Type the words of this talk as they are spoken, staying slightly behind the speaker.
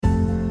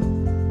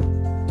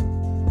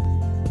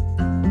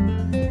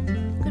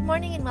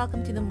morning and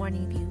welcome to the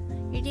Morning View,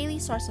 your daily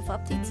source of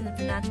updates in the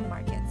financial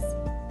markets.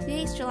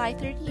 Today is July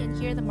 30 and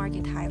here are the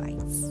market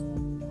highlights.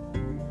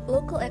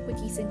 Local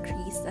equities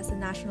increased as the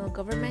national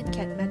government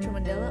kept Metro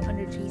Manila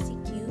under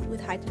GCQ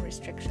with heightened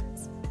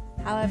restrictions.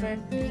 However,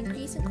 the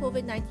increase in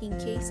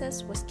COVID-19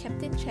 cases was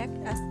kept in check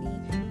as the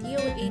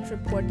DOH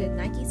reported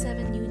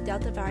 97 new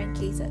Delta variant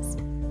cases,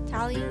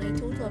 tallying a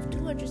total of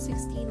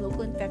 216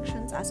 local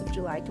infections as of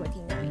July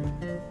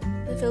 29.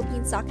 The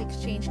Philippine Stock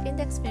Exchange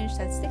Index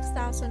finished at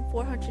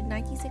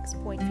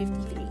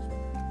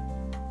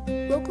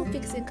 6,496.53. Local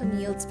fixed income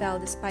yields fell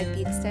despite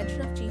the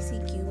extension of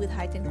GCQ with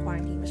heightened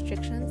quarantine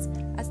restrictions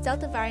as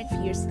Delta variant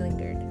fears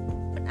lingered.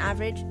 On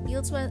average,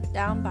 yields went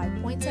down by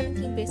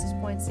 0.17 basis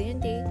points day on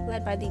day,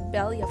 led by the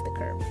belly of the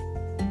curve.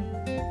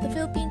 The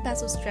Philippine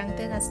peso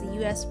strengthened as the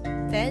U.S.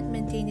 Fed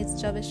maintained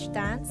its dovish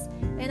stance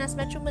and as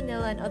Metro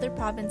Manila and other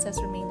provinces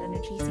remained under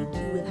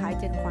GCQ with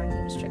heightened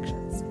quarantine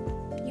restrictions.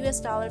 US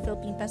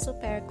dollar-Philippine peso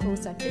pair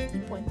closed at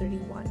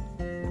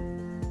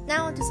 50.31.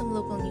 Now on to some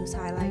local news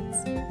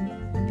highlights.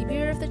 The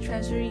Bureau of the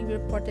Treasury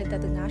reported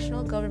that the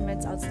national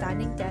government's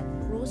outstanding debt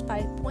rose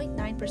by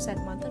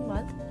 0.9%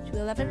 month-on-month to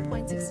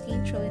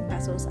 11.16 trillion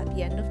pesos at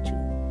the end of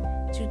June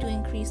due to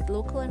increased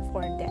local and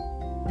foreign debt.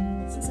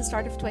 Since the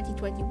start of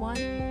 2021,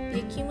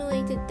 the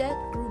accumulated debt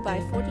grew by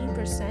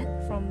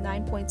 14% from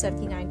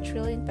 9.79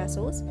 trillion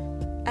pesos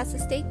as the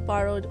state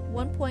borrowed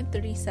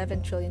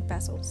 1.37 trillion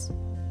pesos.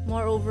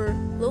 Moreover,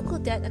 local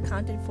debt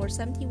accounted for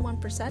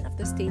 71% of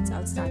the state's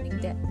outstanding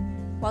debt,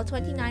 while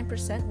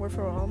 29% were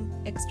from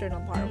external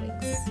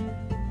borrowings.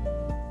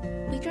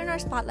 We turn our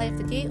spotlight of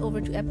the day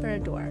over to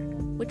Emperador,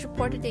 which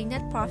reported a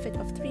net profit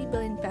of 3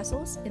 billion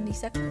pesos in the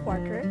second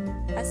quarter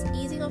as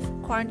easing of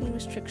quarantine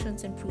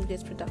restrictions improved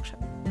its production.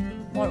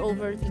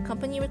 Moreover, the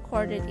company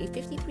recorded a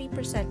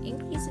 53%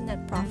 increase in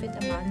net profit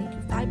amounting to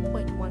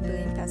 5.1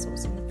 billion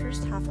pesos in the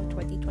first half of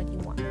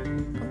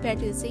 2021 compared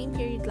to the same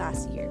period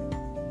last year,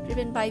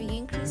 driven by the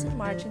increase in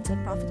margins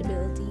and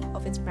profitability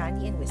of its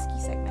brandy and whiskey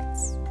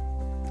segments.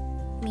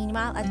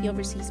 Meanwhile, at the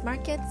overseas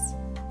markets,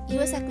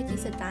 U.S.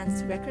 equities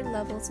advanced to record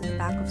levels on the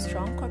back of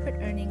strong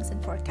corporate earnings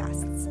and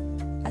forecasts,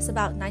 as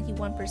about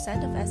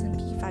 91% of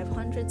S&P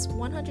 500's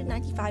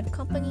 195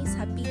 companies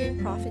have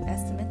beaten profit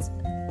estimates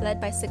led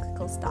by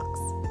cyclical stocks.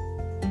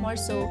 More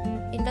so,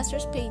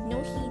 investors paid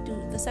no heed to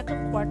the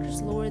second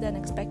quarter's lower than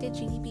expected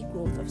GDP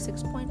growth of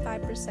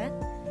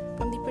 6.5%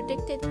 from the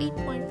predicted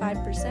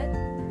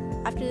 8.5%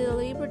 after the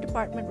Labor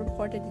Department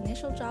reported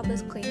initial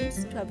jobless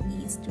claims to have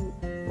eased to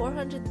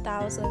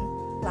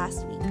 400,000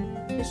 last week,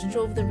 which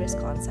drove the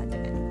risk-on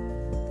sentiment.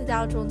 The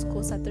Dow Jones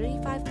closed at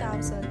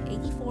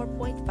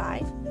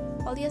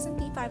 35,084.5, while the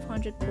S&P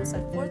 500 closed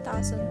at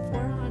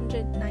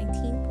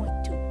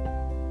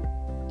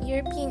 4,419.2.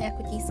 European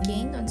equities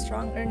gained on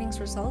strong earnings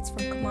results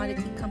from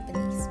commodity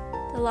companies.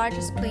 The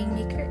largest plane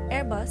maker,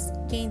 Airbus,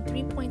 gained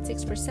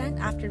 3.6%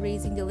 after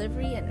raising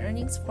delivery and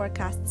earnings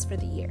forecasts for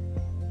the year.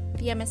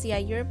 The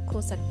MSCI Europe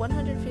closed at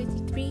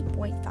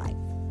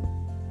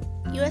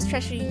 153.5. U.S.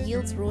 Treasury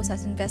yields rose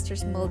as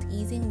investors mulled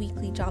easing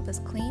weekly jobless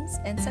claims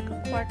and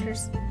second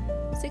quarter's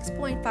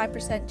 6.5%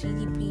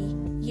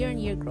 GDP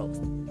year-on-year growth,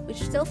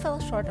 which still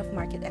fell short of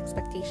market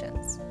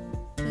expectations.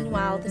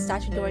 Meanwhile, the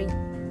statutory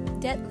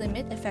debt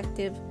limit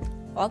effective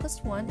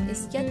August 1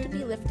 is yet to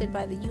be lifted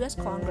by the U.S.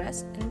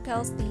 Congress and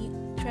impels the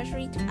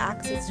Treasury to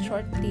axe its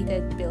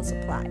short-dated bill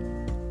supply.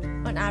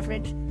 On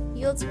average,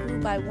 yields grew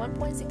by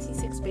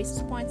 1.66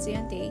 basis points day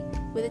on day,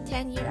 with a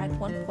 10-year at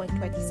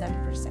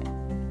 1.27%.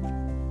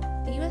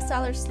 The US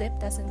dollar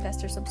slipped as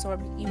investors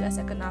absorbed US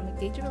economic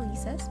data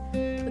releases,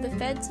 with the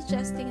Fed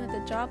suggesting that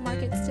the job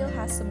market still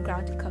has some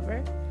ground to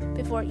cover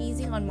before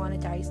easing on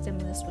monetary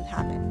stimulus would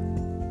happen.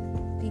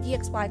 The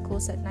DXY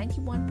closed at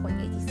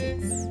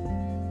 91.86.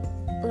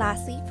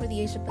 Lastly, for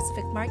the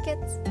Asia-Pacific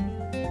markets,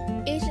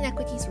 Asian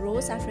equities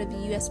rose after the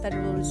U.S.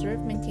 Federal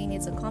Reserve maintained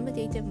its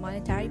accommodative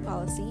monetary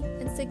policy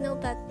and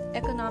signaled that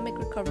economic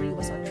recovery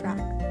was on track.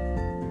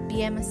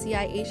 The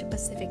MSCI Asia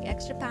Pacific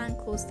ex-Japan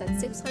closed at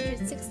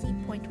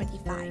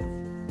 660.25.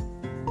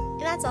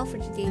 And that's all for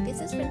today. This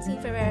is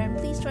Francine Ferrer, and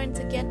please join us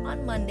again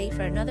on Monday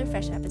for another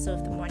fresh episode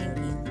of The Morning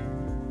View.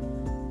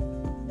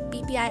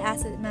 BPI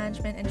Asset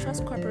Management and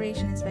Trust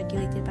Corporation is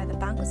regulated by the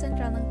Bangko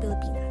Sentral ng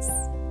Pilipinas.